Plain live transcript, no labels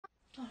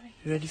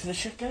You ready for the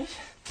shit, guys?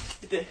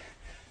 You did.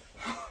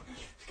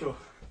 Let's go.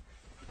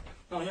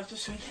 No, you have to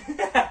swing.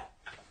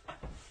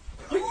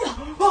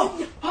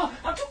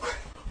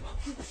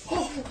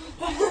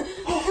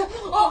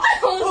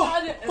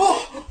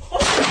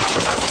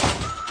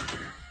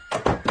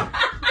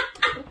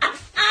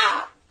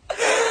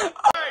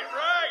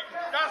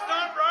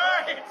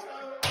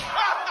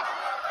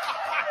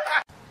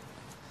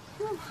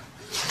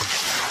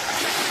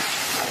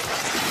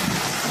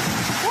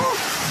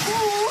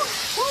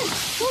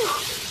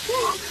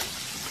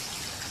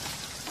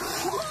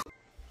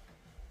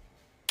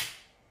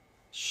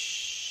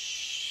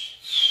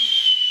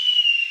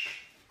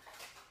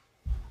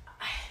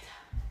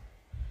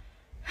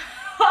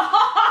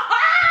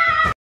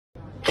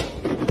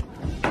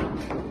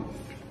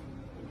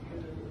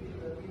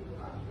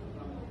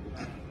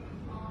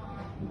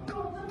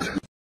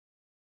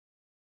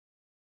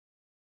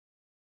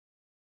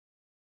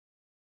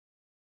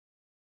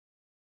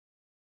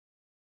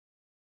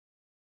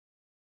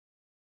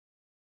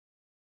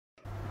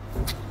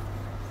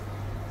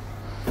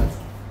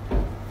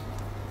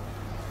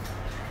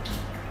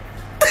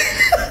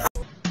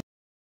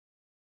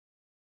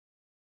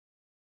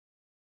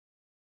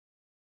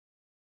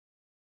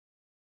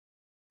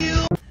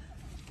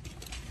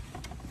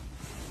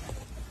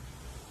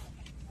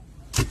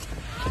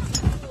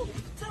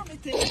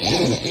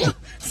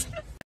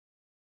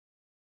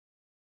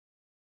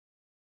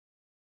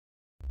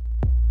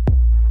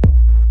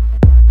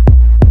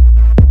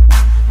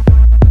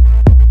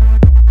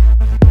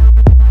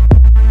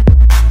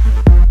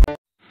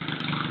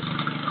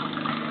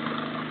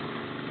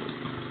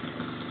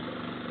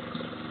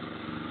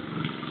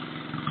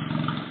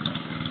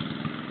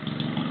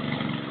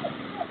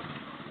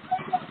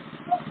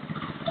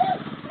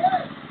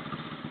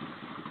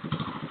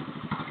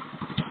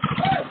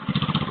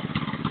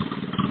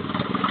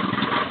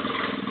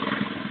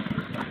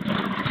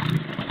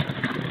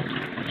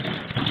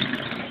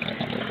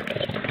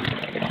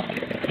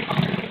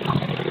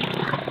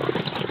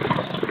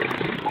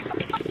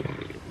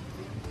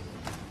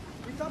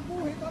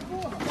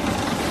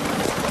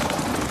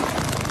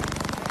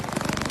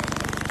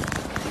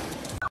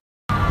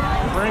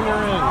 Bring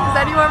her in. Is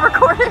anyone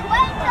recording? Wait,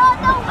 no,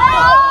 wait!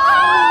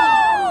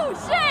 Oh,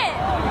 shit!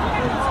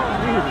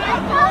 I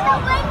told the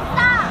wing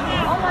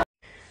stop!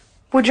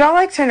 Would y'all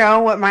like to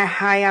know what my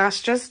high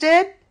ass just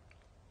did?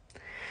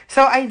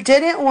 So I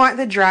didn't want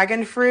the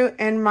dragon fruit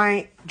in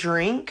my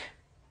drink.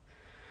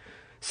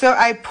 So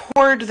I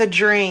poured the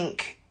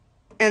drink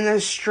in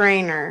the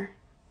strainer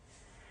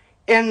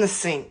in the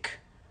sink.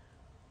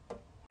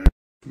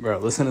 Bro,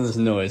 listen to this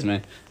noise,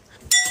 man.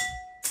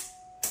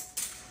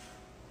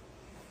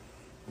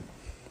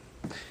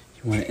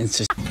 You want to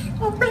insist?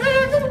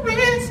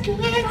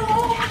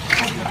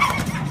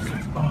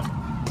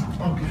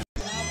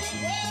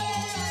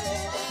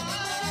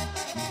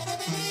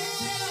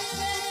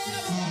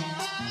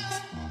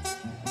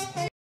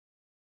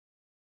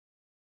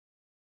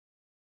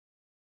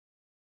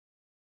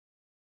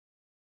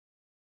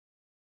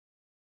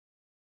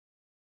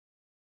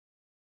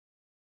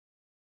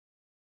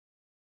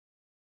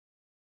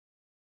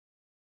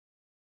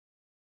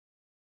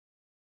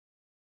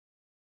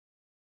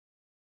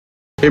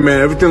 Hey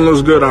man, everything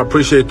looks good. I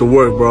appreciate the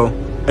work, bro.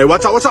 Hey,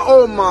 watch out, watch out.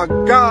 Oh my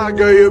God,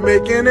 girl, you're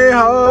making it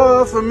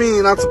hard for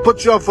me not to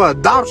put you up for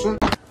adoption.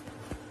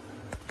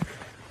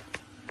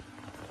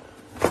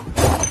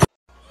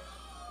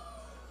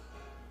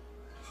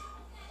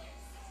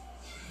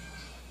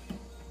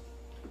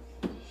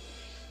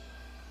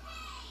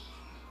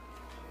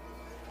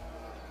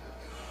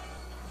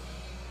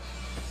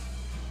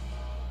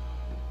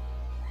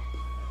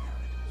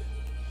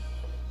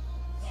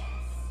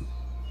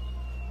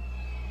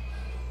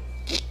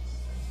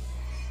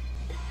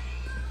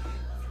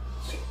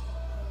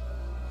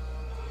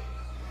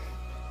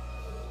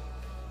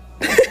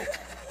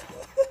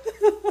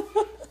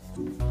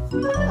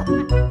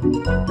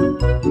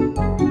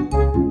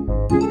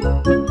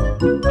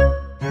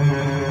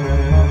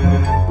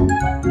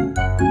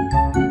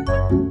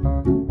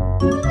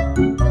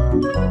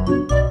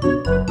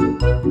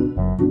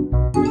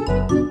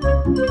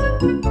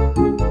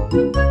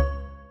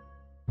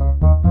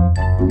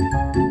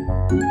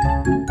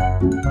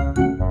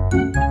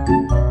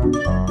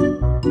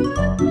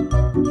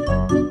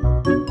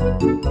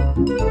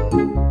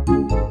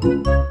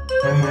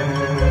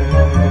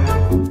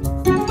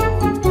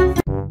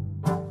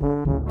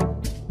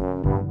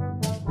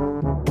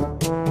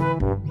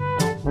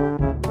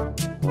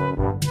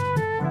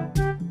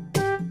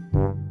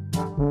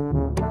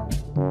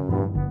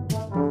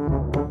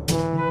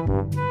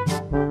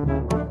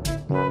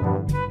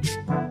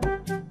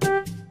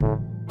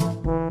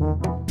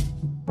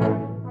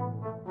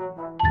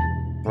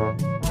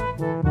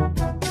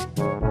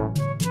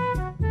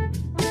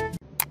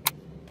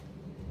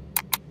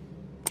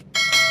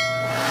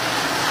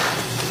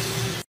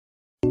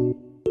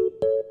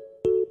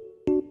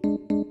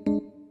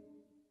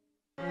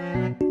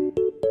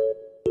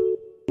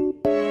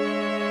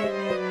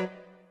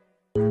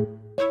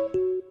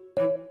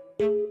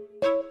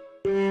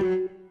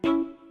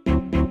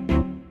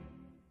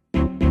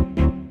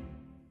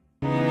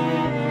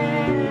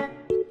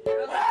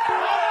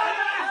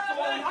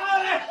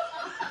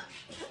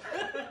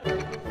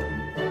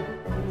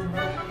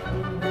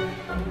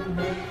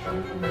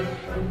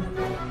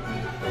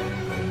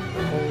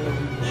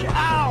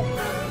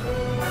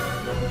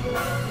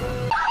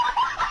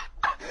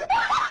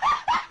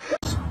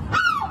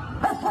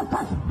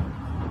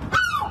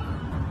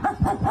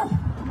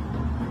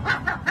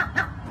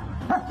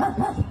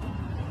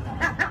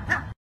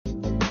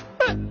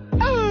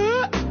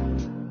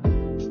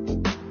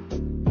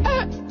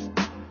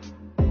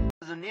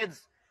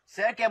 Unidos,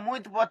 será que é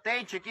muito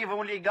potente aqui?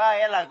 Vamos ligar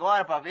ela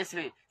agora pra ver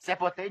se é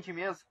potente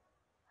mesmo.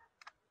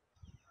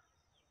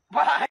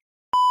 Vai!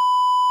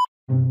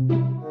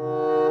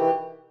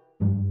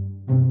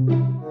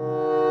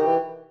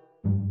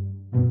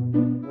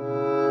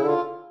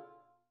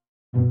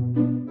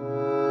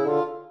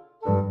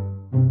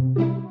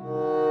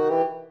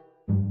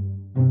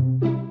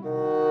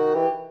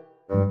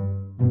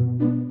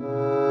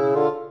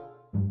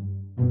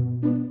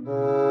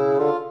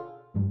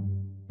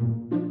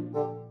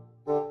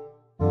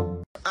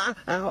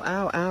 Ow,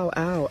 ow, ow,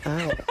 ow,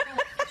 ow.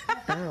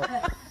 Ow,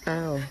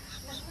 ow.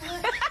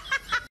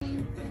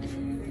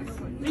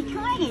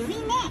 Record and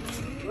remix.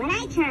 When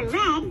I turn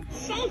red,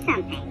 say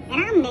something,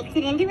 and I'll mix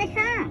it into a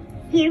song.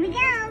 Here we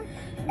go.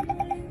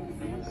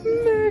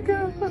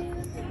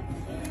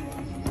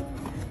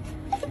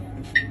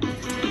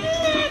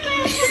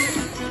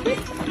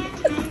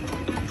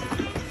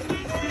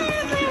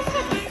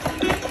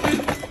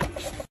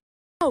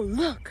 Oh,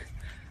 look!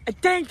 A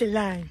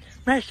dandelion!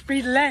 Must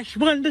be the last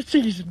one this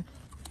season.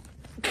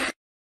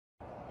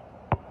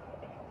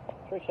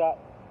 Trick shot.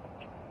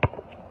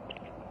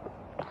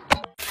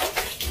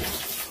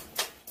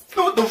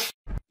 What the f?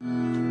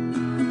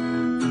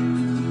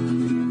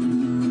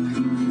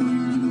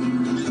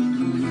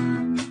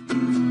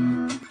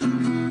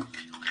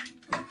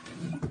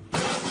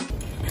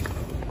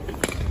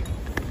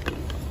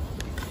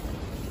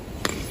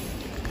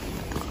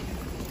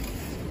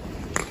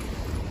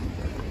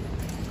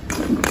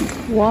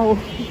 Wow.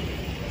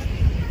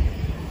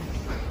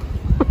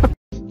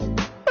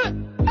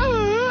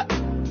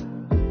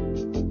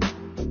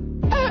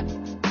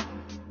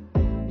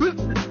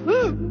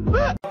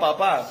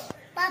 Papá,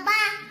 Papá,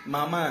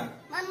 mamá,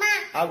 mamá,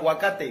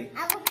 aguacate,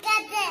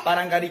 aguacate.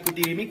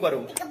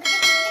 parangaricutirimícuaro.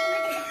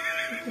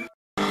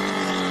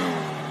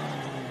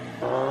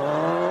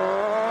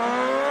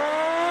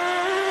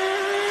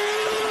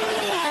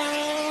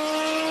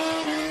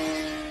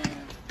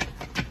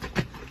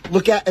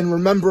 Look at and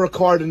remember a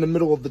card in the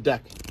middle of the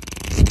deck.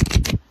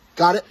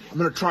 Got it? I'm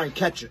gonna try and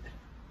catch it.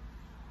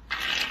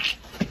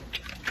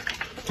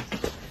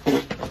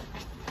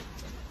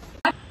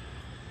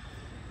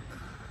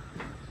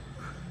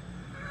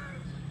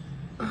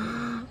 Oh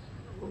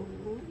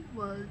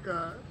my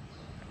god.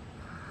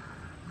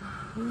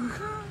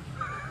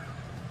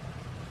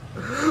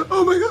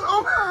 Oh my god,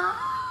 oh my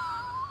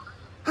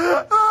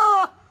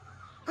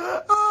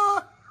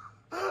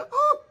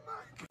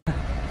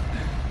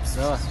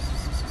So.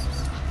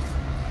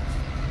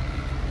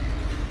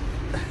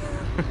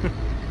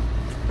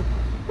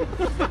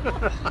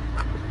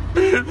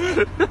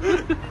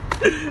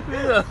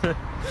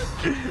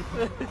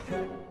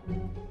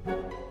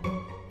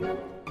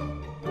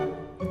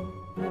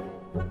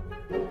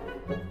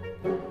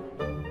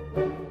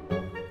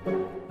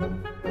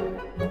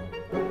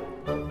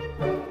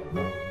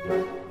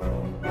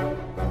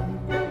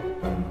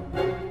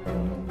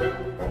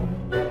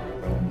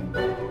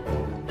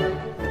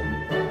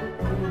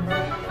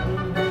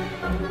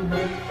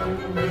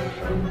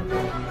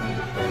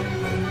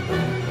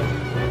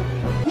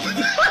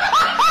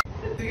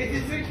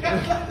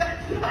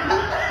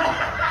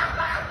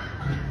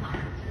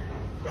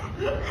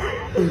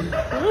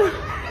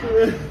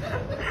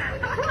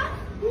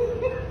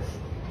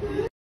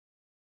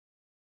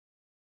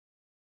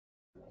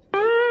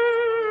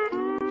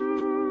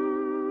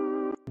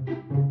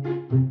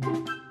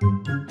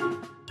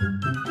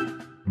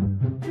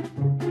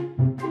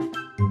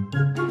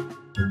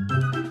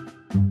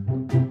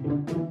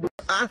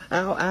 Ow,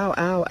 ow,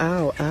 ow,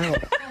 ow, ow.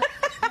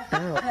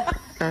 Ow.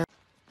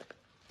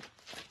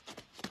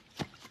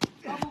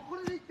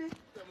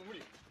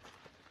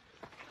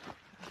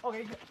 Oh,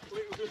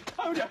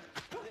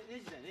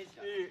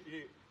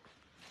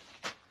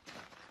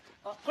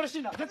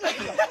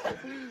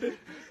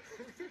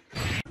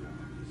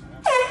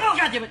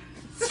 God damn it!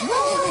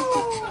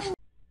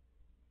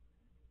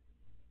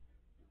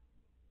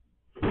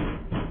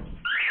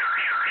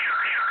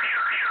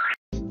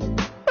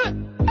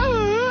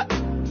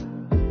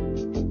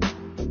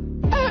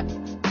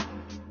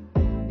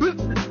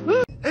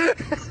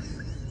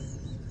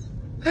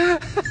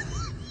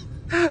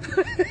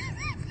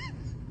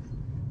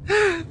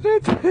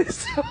 That is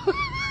so...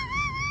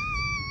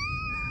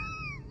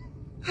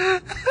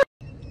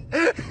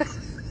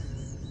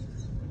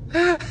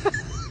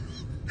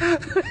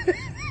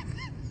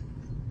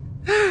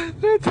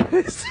 That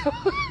is so...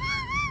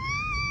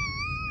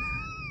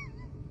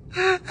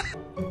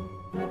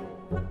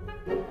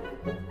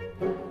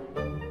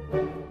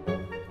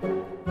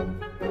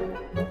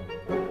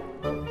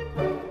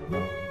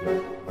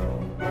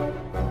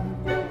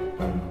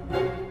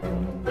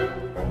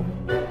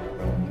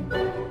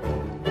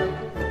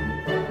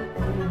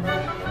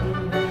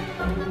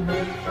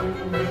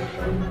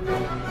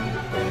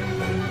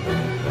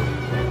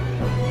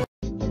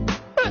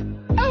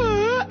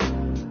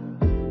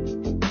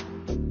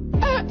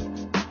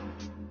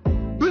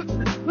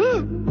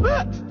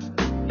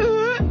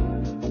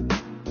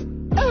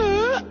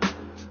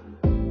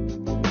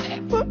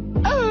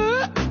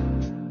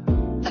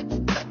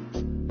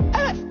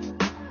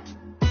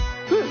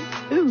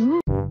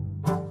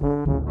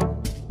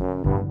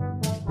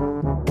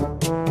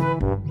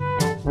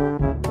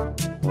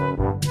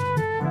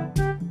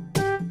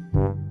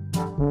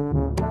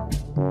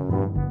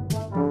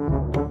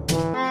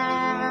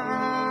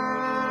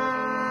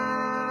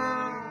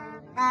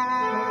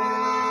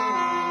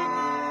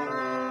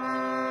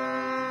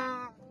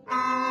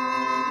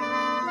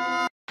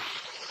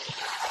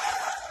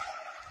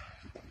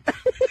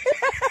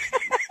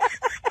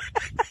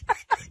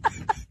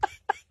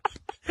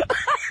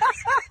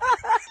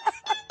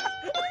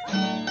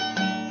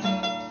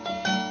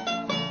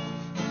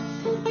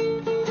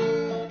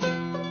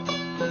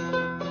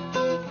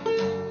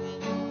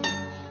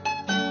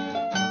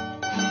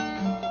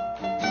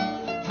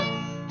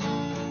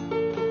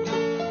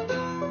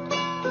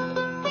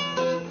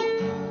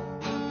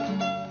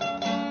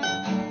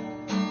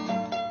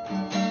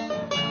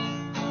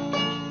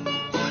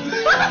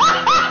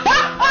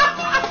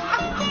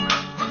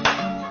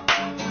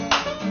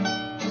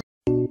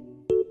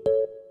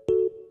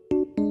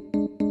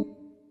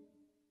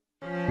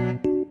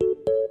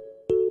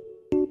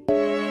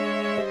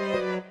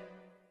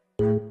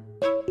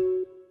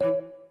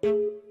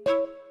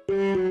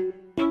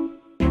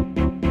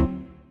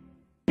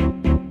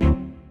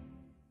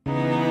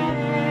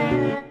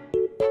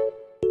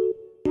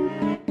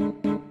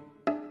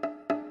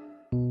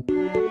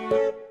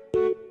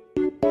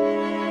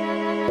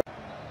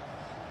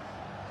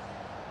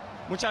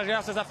 Muchas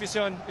gracias,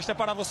 afición. Este es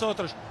para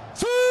vosotros.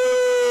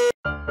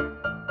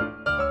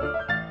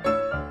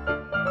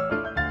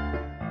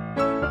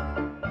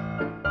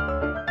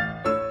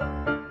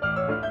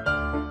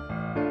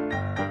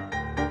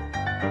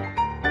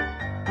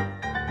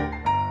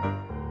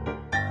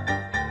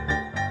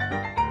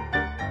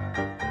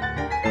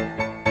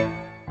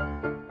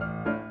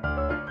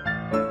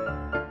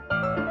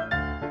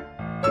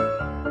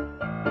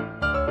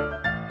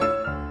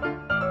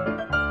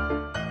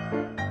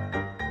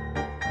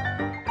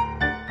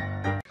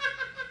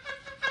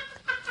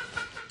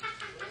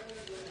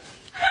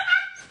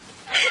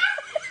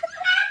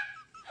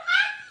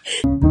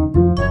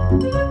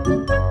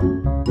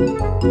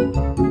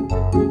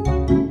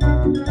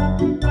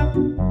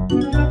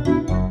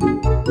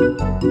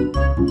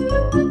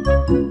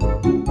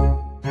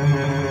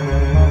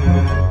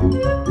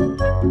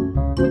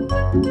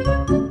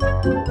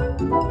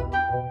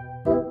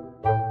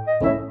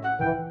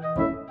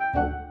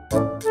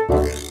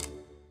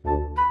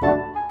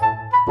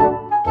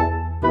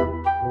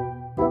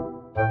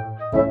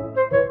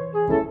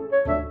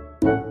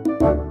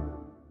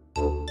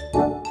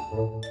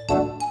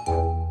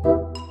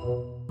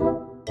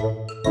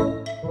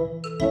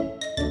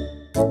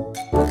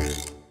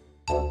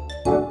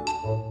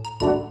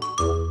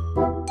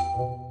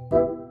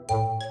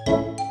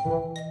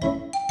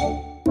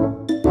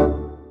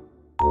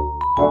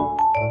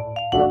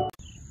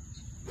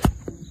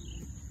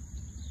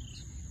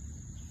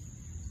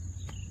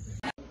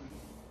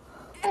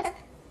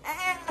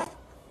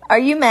 Are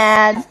you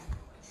mad?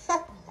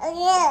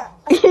 Yeah.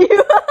 Oh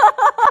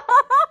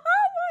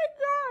my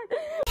god!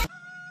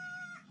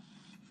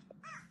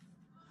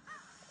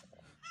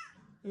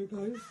 Hey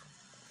guys.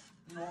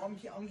 No, I'm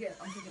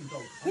taking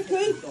dog.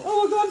 Okay.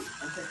 Oh my god.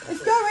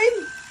 It's going.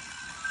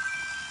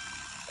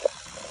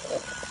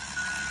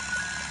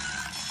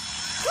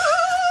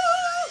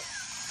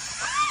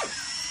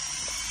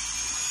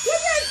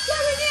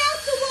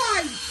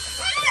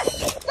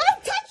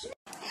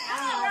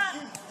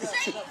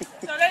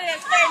 So they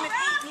didn't stay and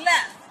eat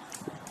left.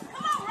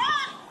 Come on,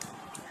 Rob!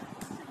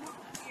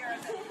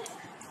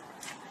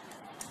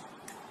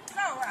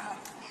 Go, Rob.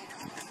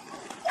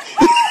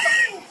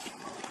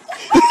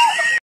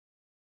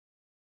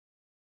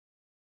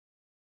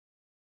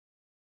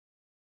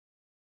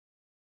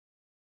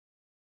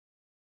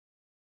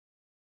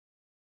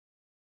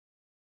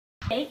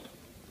 Shake.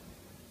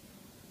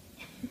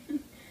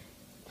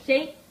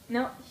 Shake.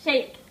 No,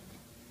 shake.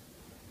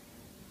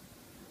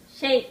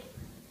 Shake.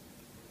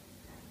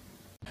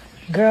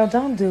 Girl,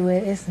 don't do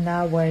it. It's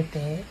not worth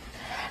it.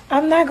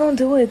 I'm not gonna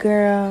do it,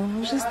 girl. I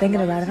was just thinking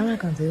about it. I'm not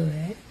gonna do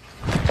it.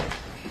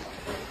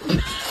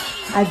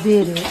 I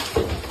did it.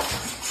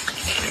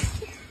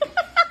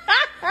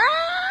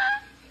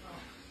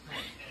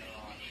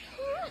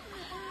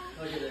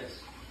 Look at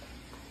this.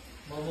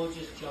 Momo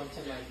just jumped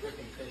in my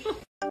freaking fish.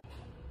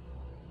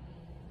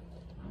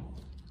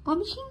 Oh,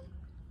 machine.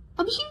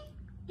 Oh, machine.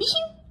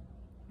 Machine.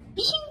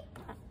 Machine.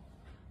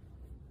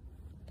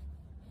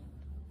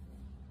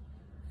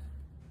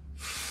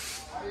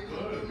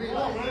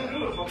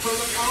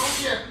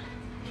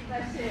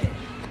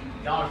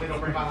 Y'all, if they don't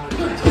bring my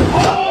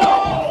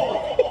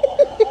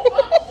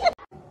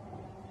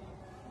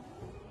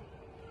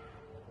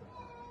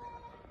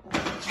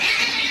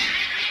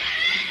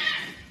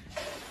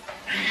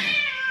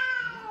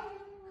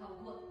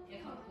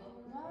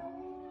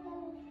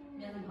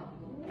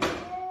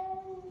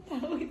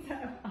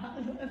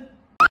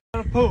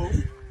Poop.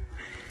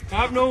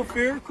 Have no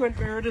fear, Quint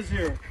Barrett is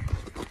here.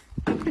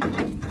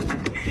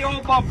 The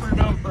old bumper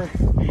number.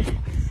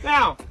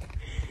 Now,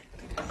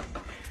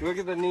 look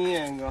at the knee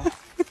angle.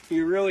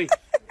 You really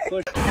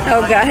push.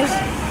 Oh, gosh.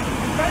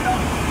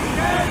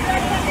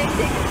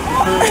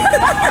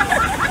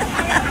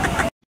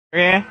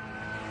 Yeah.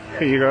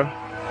 Here you go.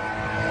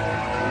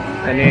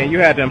 And then you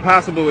had the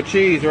Impossible with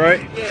cheese,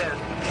 right? Yeah.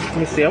 Let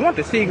me see. I want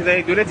to see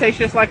because do they taste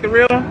just like the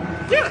real one?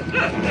 Yeah.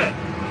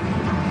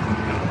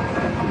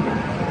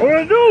 Oh,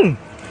 they do.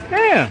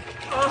 Yeah.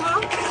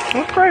 Uh-huh.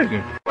 That's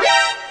crazy.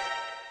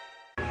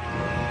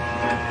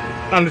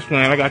 I'm just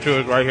playing. I got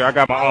yours right here. I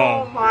got my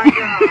own. Oh my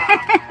god.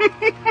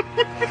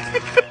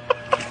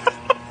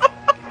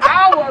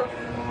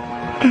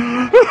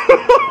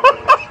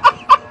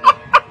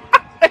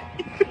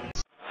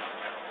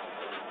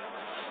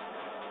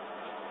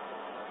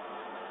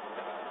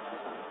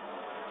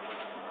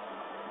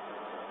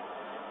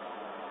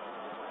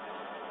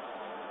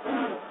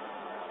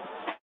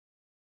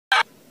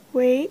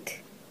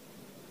 Wait.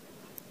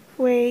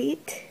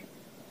 Wait.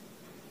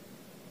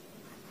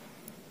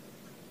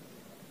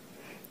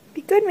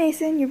 Good,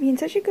 Mason. You're being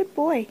such a good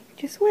boy.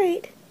 Just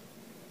wait.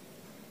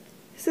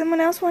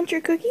 Someone else want your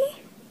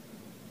cookie?